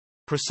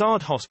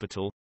Prasad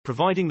Hospital,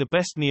 providing the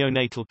best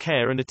neonatal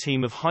care and a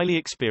team of highly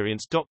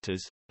experienced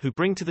doctors, who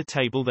bring to the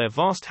table their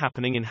vast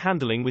happening in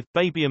handling with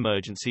baby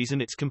emergencies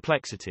and its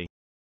complexity.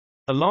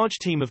 A large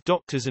team of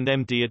doctors and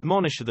MD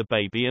admonish the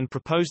baby and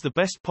propose the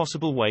best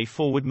possible way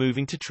forward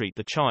moving to treat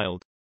the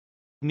child.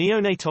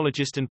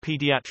 Neonatologist and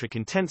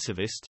pediatric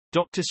intensivist,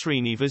 Dr.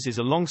 Sreenivas is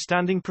a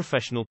long-standing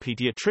professional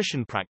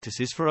pediatrician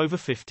practices for over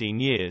 15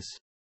 years.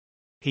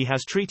 He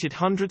has treated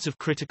hundreds of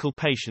critical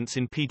patients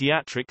in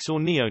pediatrics or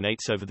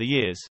neonates over the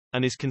years,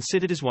 and is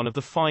considered as one of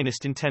the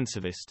finest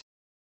intensivists.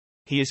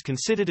 He is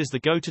considered as the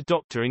go-to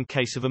doctor in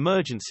case of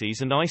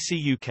emergencies and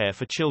ICU care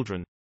for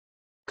children.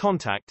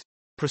 Contact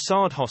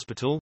Prasad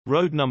Hospital,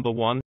 Road No.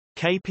 1,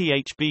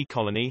 KPHB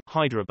Colony,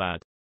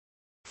 Hyderabad.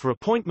 For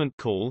appointment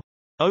call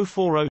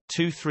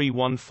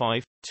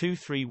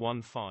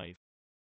 040-2315-2315.